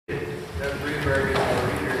That read very good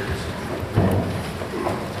readers.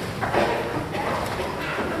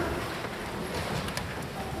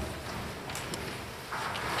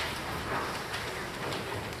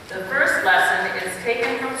 The first lesson is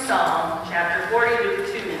taken from Psalm chapter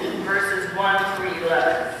 42, verses 1 through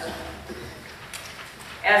 11.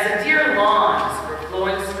 As a deer longs for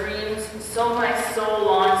flowing streams, so my soul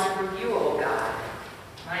longs for you, O God.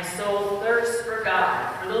 My soul thirsts for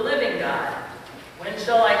God, for the living God. When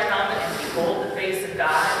shall I come and behold the face of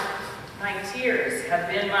God? My tears have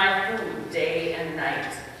been my food day and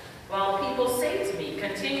night, while people say to me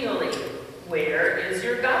continually, where is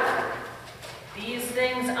your God? These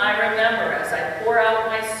things I remember as I pour out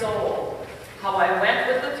my soul, how I went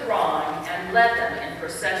with the throng and led them in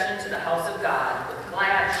procession to the house of God with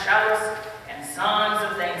glad shouts and songs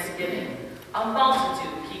of thanksgiving, a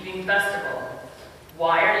multitude keeping festival.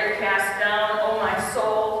 Why are you cast down, O my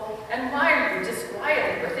soul, and why are you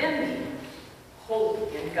disquieted within me?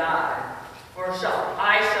 Hope in God, for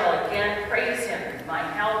I shall again praise him, my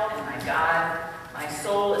help and my God. My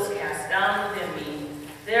soul is cast down within me.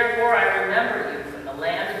 Therefore I remember you from the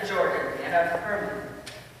land of Jordan and of Hermon,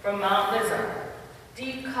 from Mount Mizar.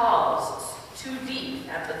 Deep calls, too deep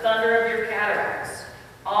at the thunder of your cataracts.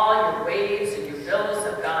 All your waves and your billows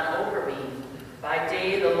have gone over me. By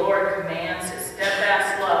day the Lord commands his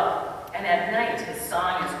steadfast love, and at night his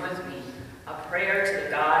song is with me, a prayer to the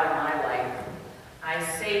God of my life. I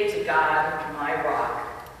say to God, my rock,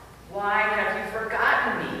 why have you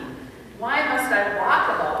forgotten me? Why must I walk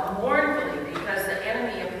about mournfully because the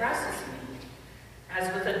enemy oppresses me?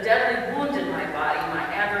 As with a deadly wound in my body, my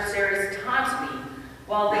adversaries taunt me,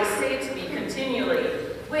 while they say to me continually,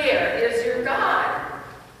 where is your God?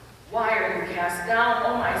 Why are you cast down,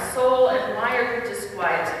 O my soul, and why are you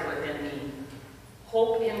disquieted within me?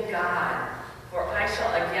 Hope in God, for I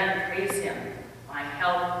shall again praise him, my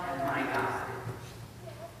help and my God.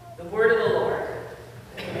 The word of the Lord.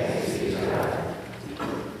 Thanks be to God.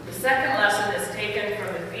 The second lesson is taken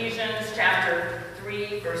from Ephesians chapter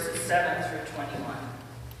 3, verses 7 through 21.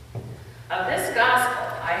 Of this gospel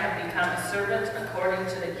I have become a servant according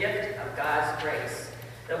to the gift of God's grace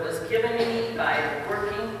that was given me by the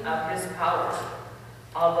working of his power.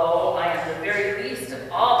 Although I am the very least of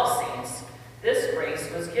all the saints, this grace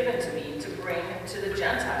was given to me to bring to the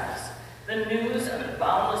Gentiles the news of the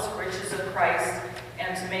boundless riches of Christ,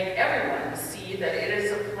 and to make everyone see that it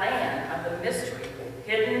is a plan of the mystery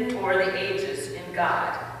hidden for the ages in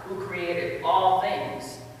God, who created all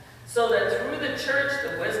things, so that through the church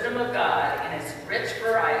the wisdom of God in its rich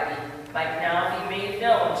variety might now be made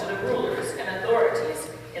known to the rulers and authorities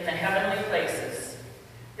in the heavenly places.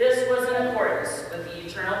 This was in accordance with the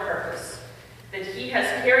eternal purpose that he has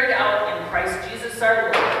carried out in Christ Jesus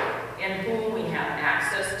our Lord, in whom we have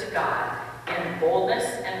access to God in boldness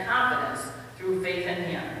and confidence through faith in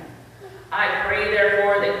him. I pray,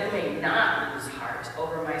 therefore, that you may not lose heart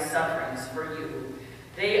over my sufferings for you.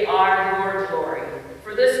 They are your glory.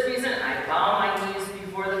 For this reason I bow my knees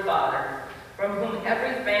before the Father, from whom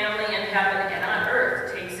every family in heaven and on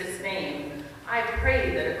earth takes its name. I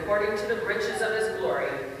pray that according to the riches of his glory,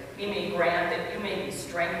 he may grant that you may be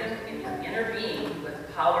strengthened in your inner being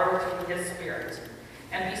with power through his Spirit,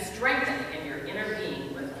 and be strengthened in your inner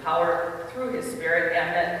being with power through his Spirit,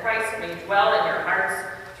 and that Christ may dwell in your hearts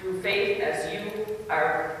through faith, as you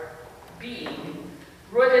are being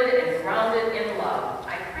rooted and grounded in love.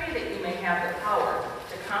 I pray that you may have the power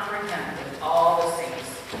to comprehend with all the saints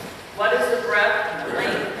what is the breadth and the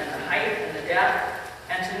length and the height and the depth,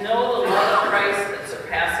 and to know the love of Christ that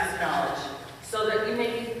surpasses knowledge, so that you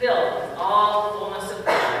may be filled with all the fullness of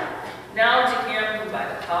God. Now to him who by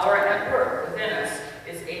the power at work within us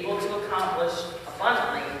is able to accomplish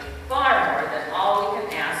abundantly far more than all we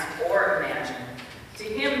can ask or imagine. To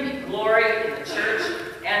him be glory in the church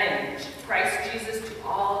and in Christ Jesus to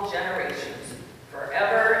all generations,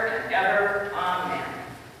 forever and ever. Amen.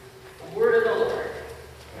 The word of the Lord.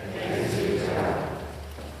 Thanks be to God.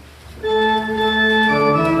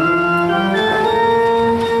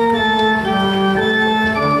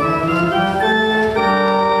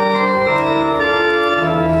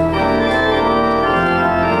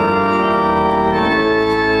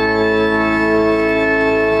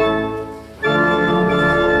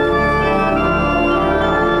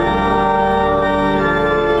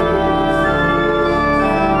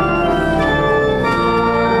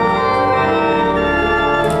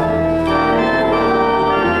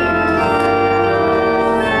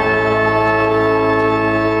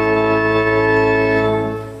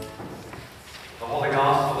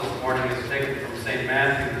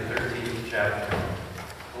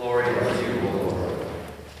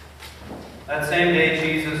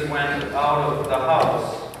 went out of the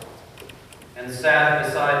house and sat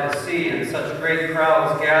beside the sea, and such great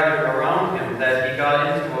crowds gathered around him that he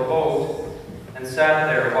got into a boat and sat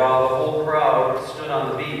there while the whole crowd stood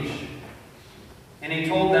on the beach. And he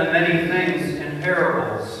told them many things in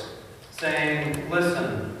parables, saying,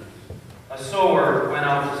 "Listen, a sower went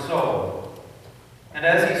out to sow. And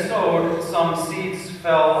as he sowed, some seeds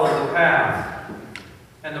fell on the path,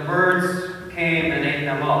 and the birds came and ate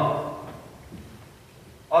them up.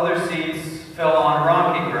 Other seeds fell on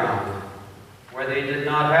rocky ground, where they did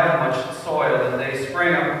not have much soil, and they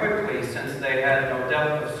sprang up quickly, since they had no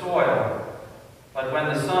depth of soil. But when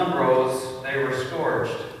the sun rose, they were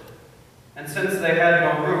scorched. And since they had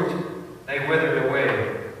no root, they withered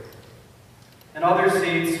away. And other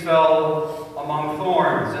seeds fell among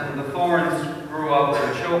thorns, and the thorns grew up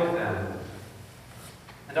and choked them.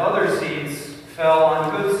 And other seeds fell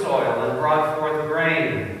on good soil and brought forth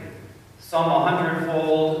grain, some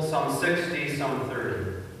 100-fold, some 60, some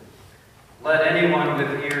 30. Let anyone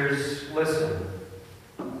with ears listen."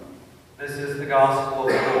 This is the gospel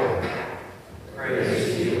of the Lord. Praise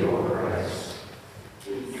to you, Lord Christ.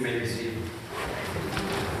 You may be seated.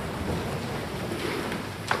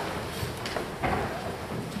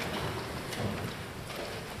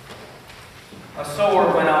 A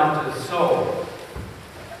sower went out to sow,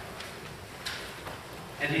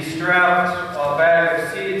 and he strapped a bag of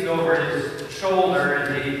seeds over his shoulder,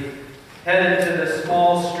 and he headed to this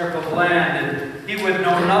small strip of land, and he would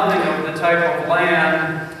know nothing of the type of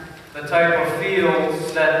land, the type of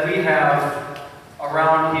fields that we have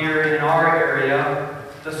around here in our area.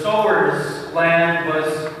 The sower's land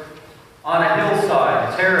was on a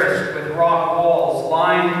hillside, terraced with rock walls,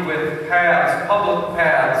 lined with paths, public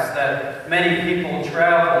paths that many people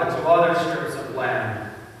traveled to other strips of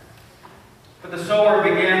land. But the sower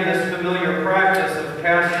began this familiar practice of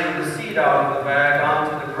casting the seed out of the bag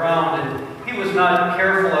onto the ground, and he was not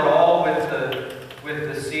careful at all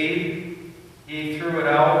with the seed. He threw it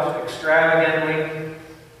out extravagantly.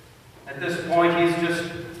 At this point, he's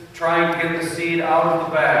just trying to get the seed out of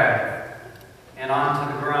the bag and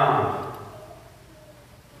onto the ground.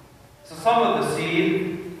 So some of the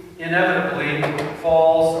seed inevitably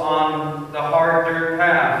falls on the hard dirt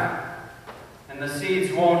path, and the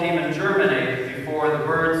seeds won't even germinate before the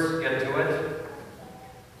birds get to it.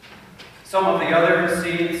 Some of the other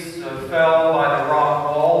seeds fell by the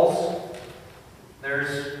rock walls.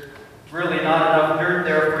 There's really not enough dirt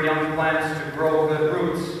there for young plants to grow good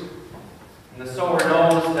roots. And the sower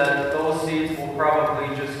knows that those seeds will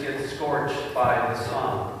probably just get scorched by the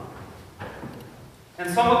sun. And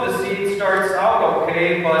some of the seed starts out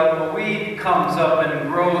okay, but a weed comes up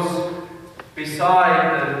and grows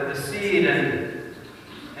beside the seed, and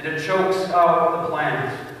it chokes out the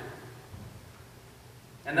plant.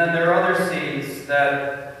 And then there are other seeds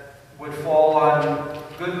that would fall on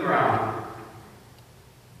good ground,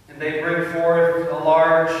 and they bring forth a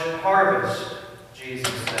large harvest,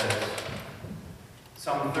 Jesus says.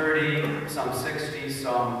 Some 30, some 60,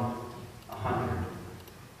 some 100.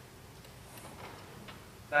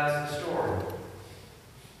 That's the story.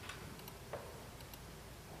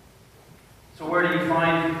 So where do you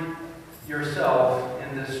find yourself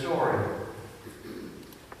in this story?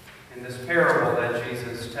 In this parable that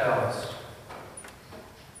Jesus tells?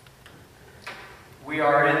 We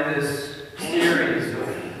are in this series of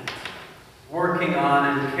working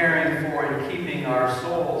on and caring for and keeping our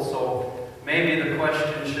soul. So maybe the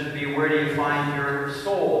question should be, where do you find your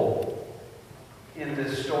soul in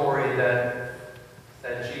this story that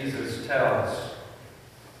Jesus tells?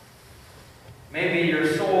 Maybe your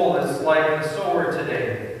soul is like the sower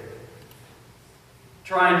today,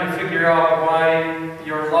 trying to figure out why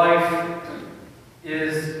your life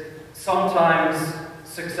is sometimes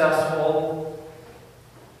successful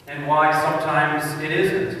and why sometimes it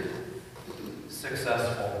isn't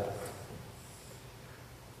successful.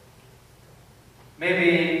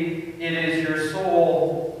 Maybe it is your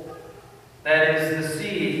soul that is the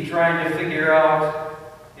seed, trying to figure out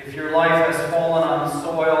if your life has fallen on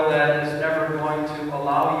soil that is never going to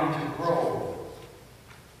allow you to grow.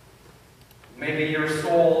 Maybe your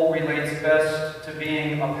soul relates best to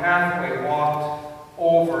being a pathway walked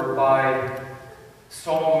over by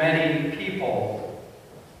so many people.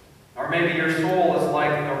 Or maybe your soul is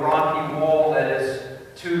like a rocky wall that is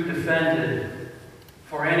too defended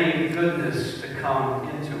for any goodness to come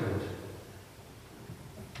into it.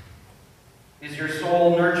 Is your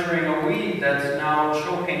soul nurturing a weed that's now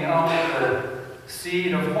choking out the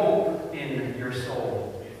seed of hope in your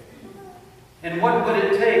soul? And what would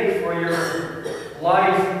it take for your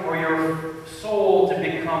life or your soul to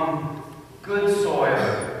become good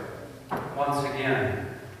soil once again?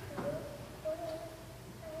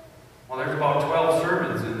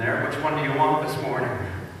 do you want this morning?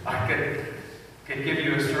 I could give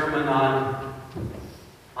you a sermon on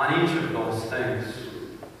each of those things.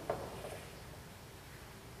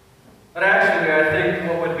 But actually, I think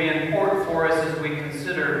what would be important for us as we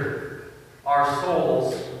consider our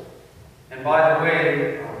souls, and by the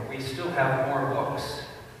way, we still have more books,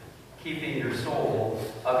 Keeping Your Soul,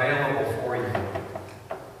 available for you.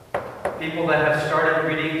 People that have started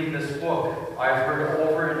reading this book, I've heard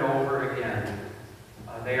over and over again,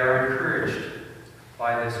 they are encouraged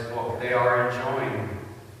by this book. They are enjoying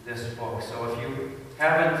this book. So if you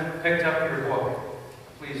haven't picked up your book,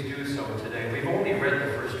 please do so today. We've only read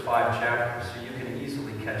the first 5 chapters, so you can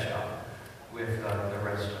easily catch up with the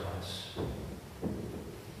rest of us.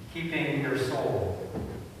 Keeping Your Soul.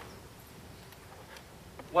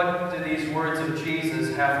 What do these words of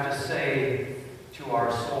Jesus have to say to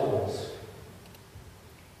our souls?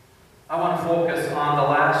 I want to focus on the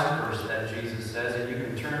last verse that Jesus says, and you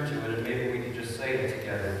can turn to it and maybe we can just say it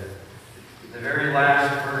together. The very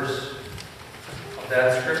last verse of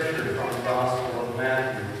that scripture from the Gospel of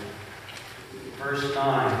Matthew, verse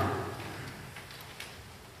 9.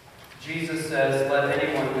 Jesus says, "Let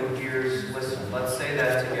anyone with ears listen." Let's say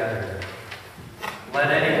that together.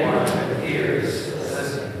 Let anyone with ears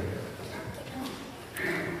listen.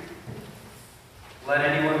 Let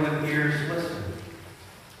anyone with ears listen.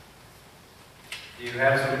 Do you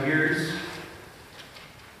have some ears?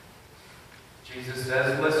 Jesus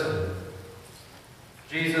says, listen.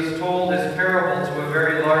 Jesus told this parable to a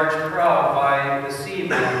very large crowd by the sea,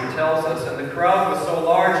 man, he tells us. And the crowd was so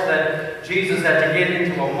large that Jesus had to get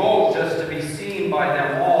into a boat just to be seen by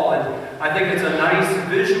them all. And I think it's a nice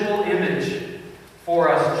visual image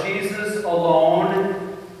for us. Jesus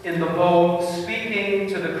alone in the boat, speaking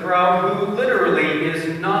to the crowd who literally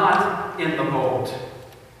is not in the boat.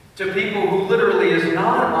 To people who literally is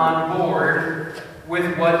not on board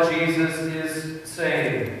with what Jesus is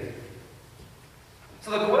saying.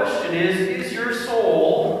 So the question is your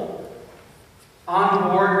soul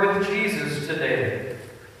on board with Jesus today?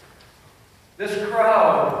 This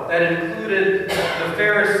crowd that included the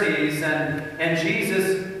Pharisees and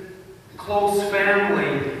Jesus' close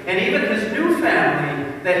family, and even his new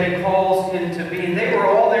family that he calls into being, they were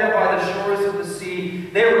all there by the shores of the sea.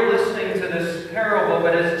 They were listening to this parable,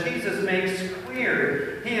 but as Jesus makes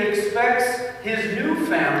clear, he expects his new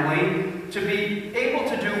family to be able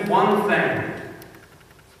to do one thing,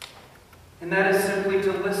 and that is simply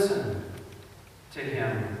to listen to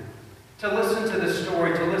him, to listen to the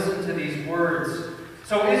story, to listen to these words.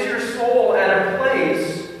 So is your soul at a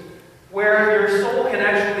place where your soul can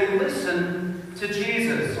actually listen to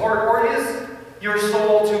Jesus? Or is your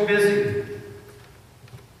soul too busy?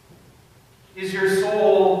 Is your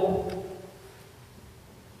soul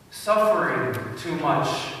suffering too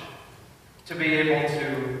much to be able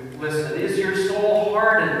to listen? Is your soul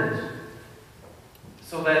hardened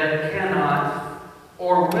so that it cannot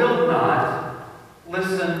or will not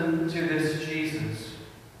listen to this Jesus?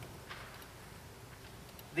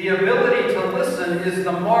 The ability to listen is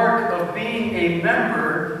the mark of being a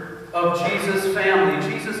member of Jesus' family.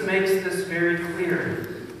 Jesus makes this very clear.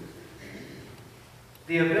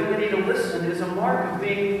 The ability to listen is a mark of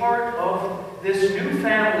being part of this new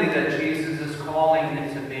family that Jesus is calling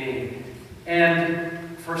into being.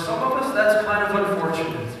 And for some of us, that's kind of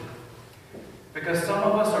unfortunate, because some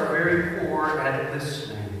of us are very poor at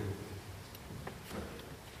listening.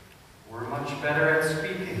 We're much better at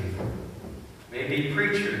speaking. Maybe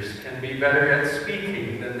preachers can be better at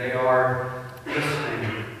speaking than they are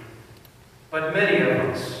listening. But many of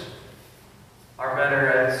us are better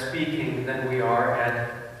at speaking than we are at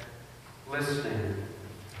listening.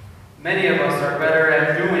 Many of us are better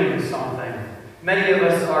at doing something. Many of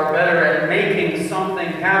us are better at making something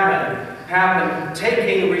happen,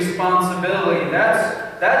 taking responsibility.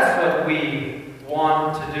 That's what we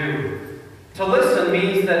want to do. To listen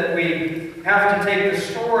means that we have to take the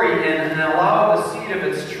story and allow the seed of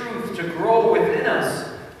its truth to grow within us.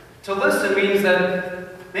 To listen means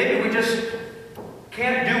that maybe we just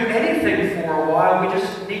can't do anything for a while. We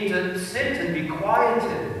just need to sit and be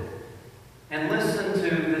quieted and listen to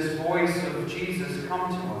this voice of Jesus come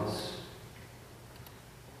to us.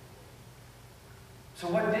 So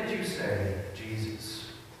what did you say,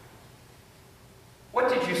 Jesus? What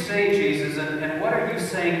did you say, Jesus, and what are you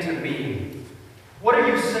saying to me? What are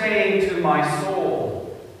you saying to my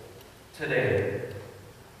soul today?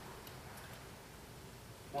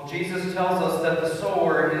 Well, Jesus tells us that the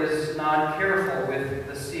sower is not careful with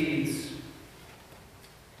the seeds.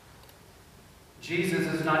 Jesus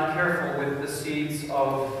is not careful with the seeds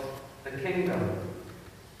of the kingdom.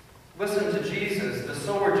 Listen to Jesus. The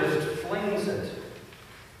sower just flings it.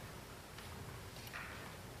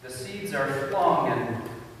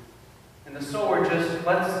 just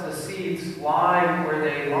lets the seeds lie where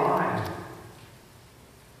they lie.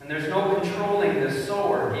 And there's no controlling this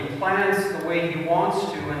sower. He plants the way he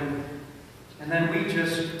wants to, and then we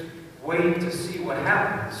just wait to see what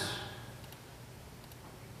happens.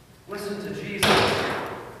 Listen to Jesus.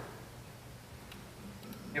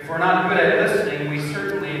 If we're not good at listening, we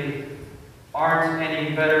certainly aren't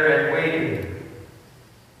any better at waiting.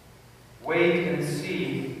 Wait and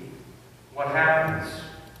see what happens.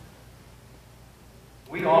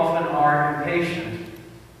 We often are impatient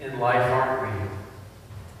in life, aren't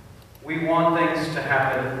we? We want things to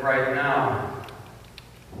happen right now.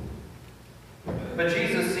 But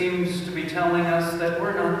Jesus seems to be telling us that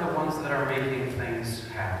we're not the ones that are making things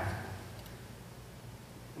happen.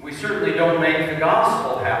 We certainly don't make the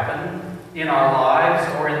gospel happen in our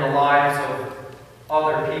lives or in the lives of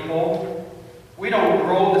other people. We don't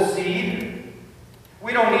grow the seed.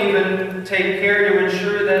 We don't even take care to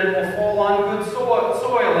ensure that it will fall on good soil.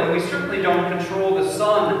 And we certainly don't control the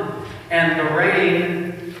sun and the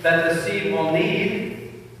rain that the seed will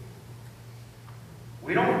need.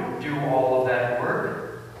 We don't do all of that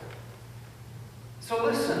work. So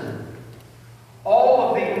listen, all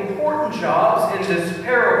of the important jobs in this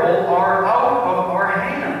parable are out of our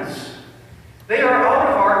hands. They are out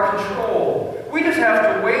of our control. We just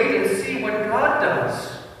have to wait and see what God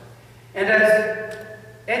does. And as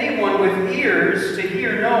anyone with ears to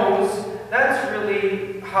hear knows, that's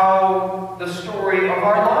really how the story of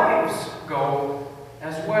our lives go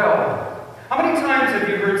as well. How many times have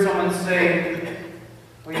you heard someone say,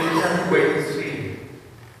 well, you just have to wait and see.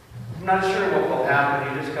 I'm not sure what will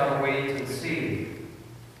happen, you just got to wait and see.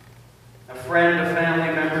 A friend, a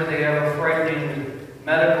family member, they have a frightening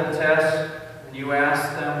medical test, and you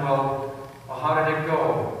ask them, well, how did it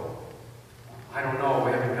go? I don't know,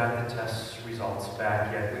 we haven't got the test results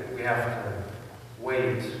back yet. We have to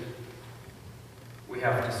wait. We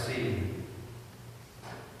have to see.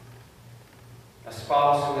 A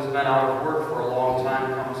spouse who has been out of work for a long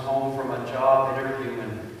time comes home from a job interview,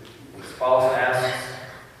 and the spouse asks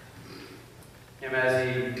him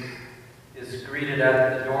as he is greeted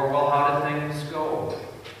at the door, well, how did things go?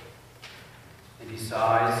 And he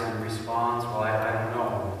sighs and responds, well, I don't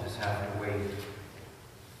know. I just have to wait.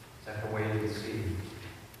 Just have to wait and see.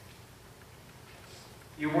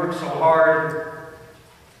 You work so hard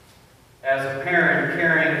as a parent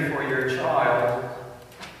caring for your child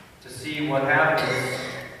to see what happens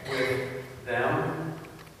with them,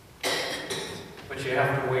 but you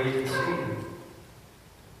have to wait and see.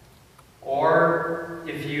 Or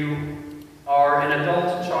if you are an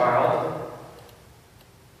adult child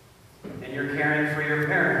and you're caring for your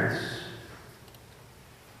parents,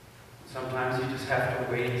 sometimes you just have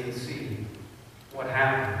to wait and see what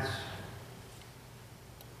happens.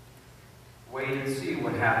 Wait and see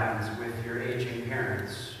what happens with your aging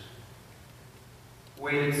parents.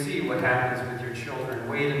 Wait and see what happens with your children.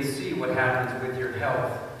 Wait and see what happens with your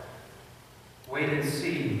health. Wait and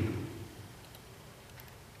see.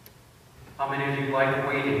 How many of you like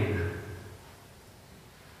waiting?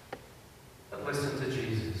 But listen to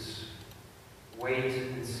Jesus. Wait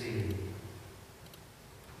and see.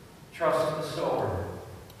 Trust the sower.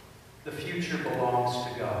 The future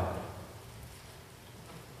belongs to God.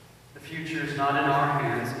 The future is not in our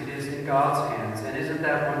hands, it is in God's hands. And isn't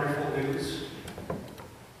that wonderful news?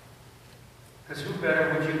 Because who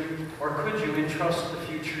better would you, or could you, entrust the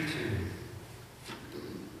future to?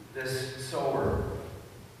 This sower.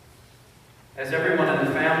 As everyone in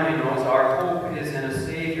the family knows, our hope is in a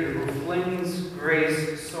Savior who flings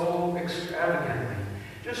grace so extravagantly.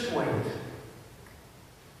 Just wait.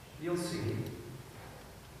 You'll see.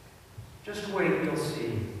 Just wait, you'll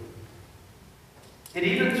see. And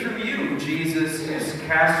even through you, Jesus is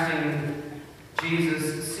casting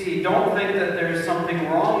Jesus' seed. Don't think that there's something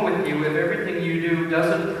wrong with you if everything you do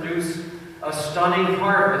doesn't produce a stunning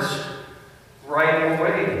harvest right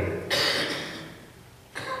away.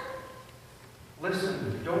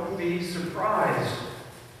 Listen, don't be surprised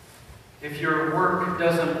if your work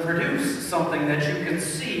doesn't produce something that you can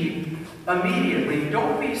see immediately.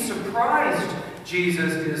 Don't be surprised,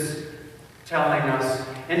 Jesus is telling us.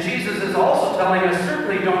 And Jesus is also telling us,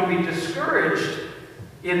 certainly don't be discouraged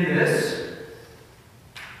in this.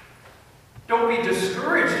 Don't be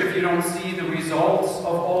discouraged if you don't see the results of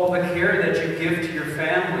all the care that you give to your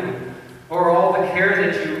family, or all the care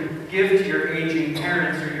that you give to your aging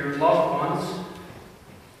parents or your loved ones.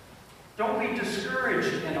 Don't be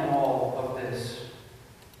discouraged in all of this.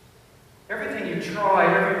 Everything you try,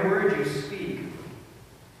 every word you speak,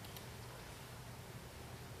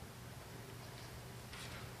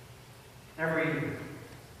 every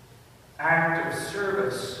act of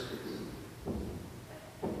service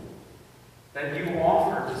that you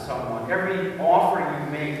offer to someone, every offer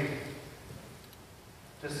you make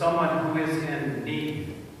to someone who is in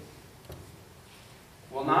need,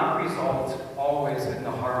 will not result always in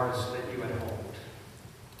the harvest that you had hoped.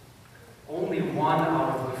 Only one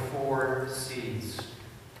out of the 4 seeds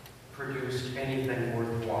produced anything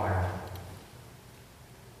worthwhile.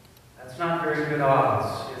 That's not very good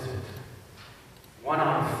odds, is it? 1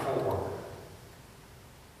 out of 4.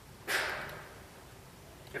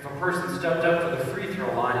 If a person stepped up to the free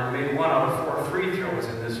throw line and made 1 out of 4 free throws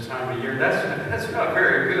in this time of year, that's not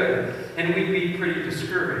very good, and we'd be pretty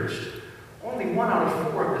discouraged. Only 1 out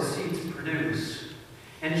of 4 of the seeds produce.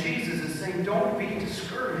 And Jesus is saying, don't be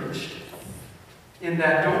discouraged in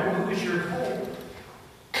that. Don't lose your hope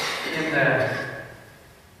in that.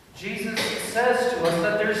 Jesus says to us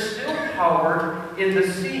that there's still power in the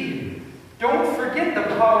seed. Don't forget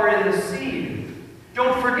the power in the seed.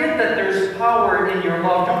 Don't forget that there's power in your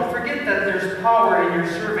love. Don't forget that there's power in your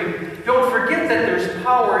serving. Don't forget that there's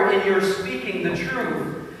power in your speaking the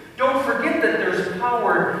truth. Don't forget that there's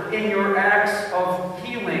power in your acts of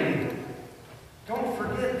healing. Don't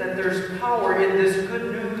forget that there's power in this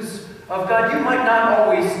good news of God. You might not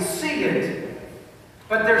always see it,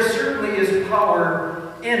 but there certainly is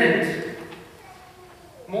power in it.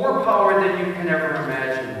 More power than you can ever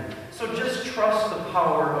imagine. So just trust the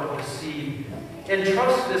power of the seed. And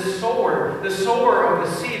trust this sower, the sower of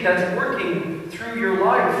the seed that's working through your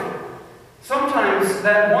life. Sometimes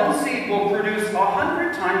that one seed will produce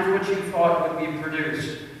 100 times what you thought would be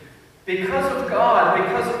produced. Because of God,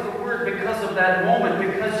 because of the Word, because of that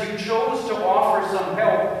moment, because you chose to offer some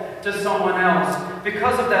help to someone else,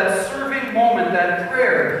 because of that serving moment, that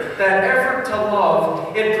prayer, that effort to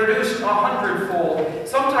love, it produced 100-fold.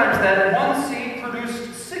 Sometimes that one seed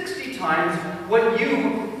produced 60 times what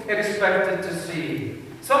you expected to see.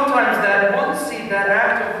 Sometimes that one seed, that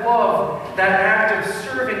act of love, that act of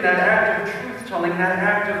serving, that act of truth-telling, that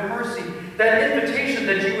act of mercy, that invitation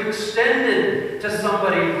that you extended to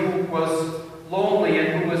somebody who was lonely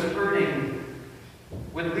and who was hurting,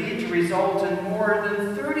 would lead to result in more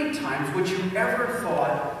than 30 times what you ever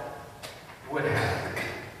thought would happen.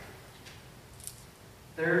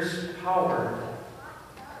 There's power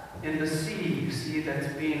in the seed, you see,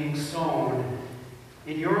 that's being sown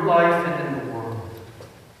in your life and in the world.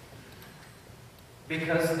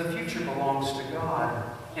 Because the future belongs to God,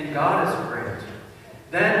 and God is great.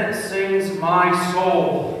 Then sings my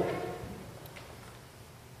soul,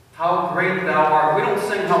 how great thou art. We don't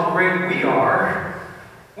sing how great we are.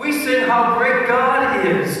 We sing how great God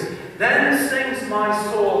is. Then sings my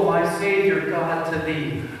soul, my Savior God, to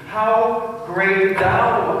thee, how great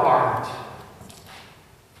thou art.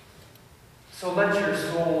 So let your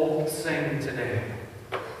soul sing today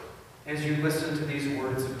as you listen to these